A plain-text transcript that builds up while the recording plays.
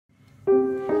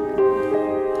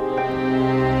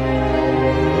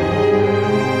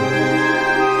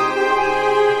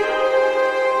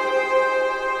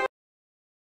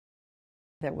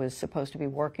was supposed to be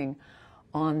working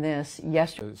on this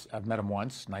yesterday. I've met him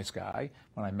once, nice guy.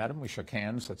 When I met him, we shook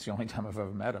hands. That's the only time I've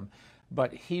ever met him.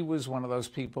 But he was one of those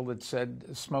people that said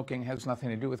smoking has nothing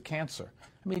to do with cancer.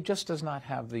 I mean, he just does not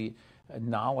have the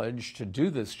knowledge to do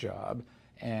this job.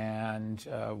 And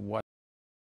what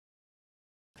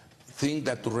think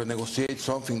that to renegotiate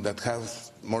something that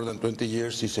has more than 20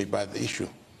 years is a bad issue.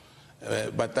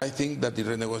 But I think that the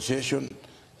renegotiation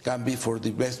can be for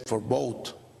the best for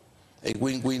both, a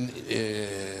win-win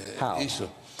issue.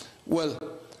 Well,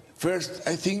 first,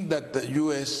 I think that the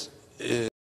U.S.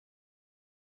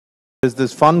 There's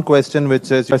this fun question which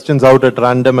says questions out at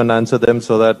random and answer them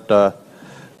so that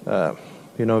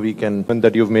we can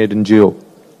that you've made in Geo.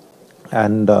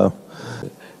 And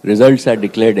results are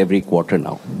declared every quarter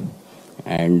now,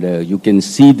 and you can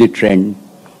see the trend,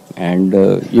 and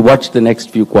you watch the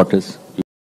next few quarters.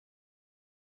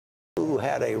 Who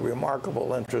had a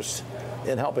remarkable interest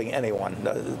in helping anyone,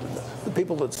 the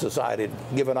people that society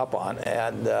had given up on,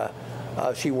 and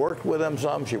she worked with them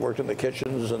some. She worked in the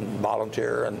kitchens and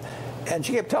volunteer, and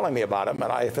she kept telling me about him,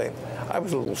 and I think I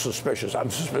was a little suspicious. I'm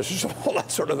suspicious of all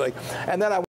that sort of thing, and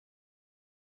then I.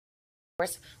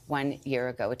 1 year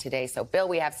ago today. So, Bill,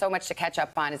 we have so much to catch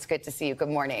up on. It's good to see you. Good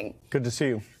morning. Good to see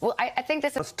you. Well, I think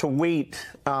this is to wait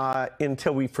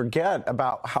until we forget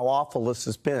about how awful this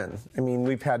has been. I mean,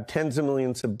 we've had tens of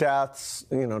millions of deaths,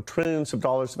 trillions of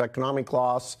dollars of economic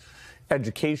loss,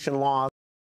 education loss.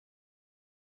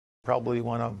 Probably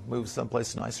want to move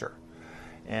someplace nicer.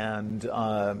 And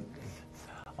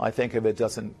I think if it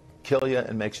doesn't kill you,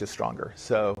 it makes you stronger.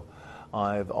 So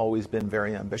I've always been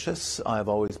very ambitious. I've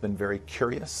always been very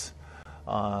curious.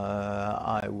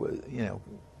 I would,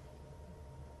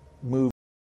 move.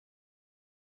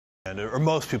 Or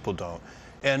most people don't.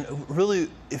 And really,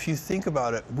 if you think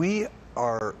about it, we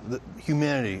are,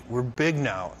 humanity, we're big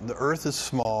now. The Earth is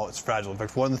small, it's fragile. In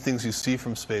fact, one of the things you see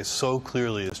from space so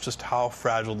clearly is just how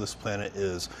fragile this planet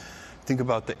is. Think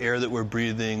about the air that we're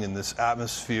breathing and this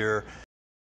atmosphere.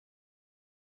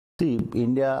 See,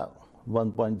 India,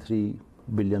 1.3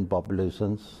 billion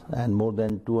populations and more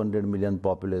than 200 million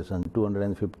population,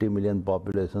 250 million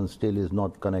population still is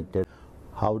not connected.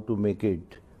 How to make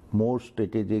it more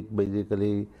strategic,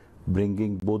 basically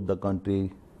bringing both the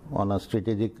country on a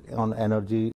strategic, on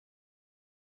energy.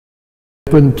 I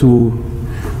happen to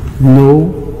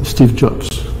know Steve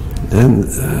Jobs, and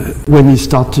when he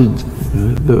started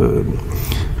the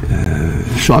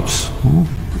shops,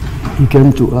 he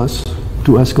came to us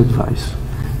to ask advice.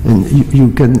 And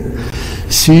you can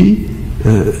see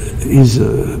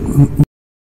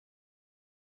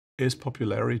Is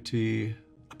popularity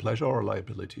a pleasure or a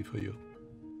liability for you?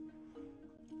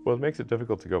 Well, it makes it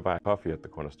difficult to go back coffee at the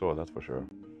corner store, that's for sure.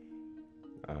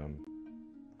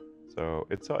 So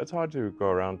it's hard to go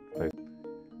around. I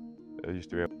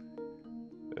used to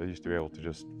be able to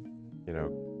just,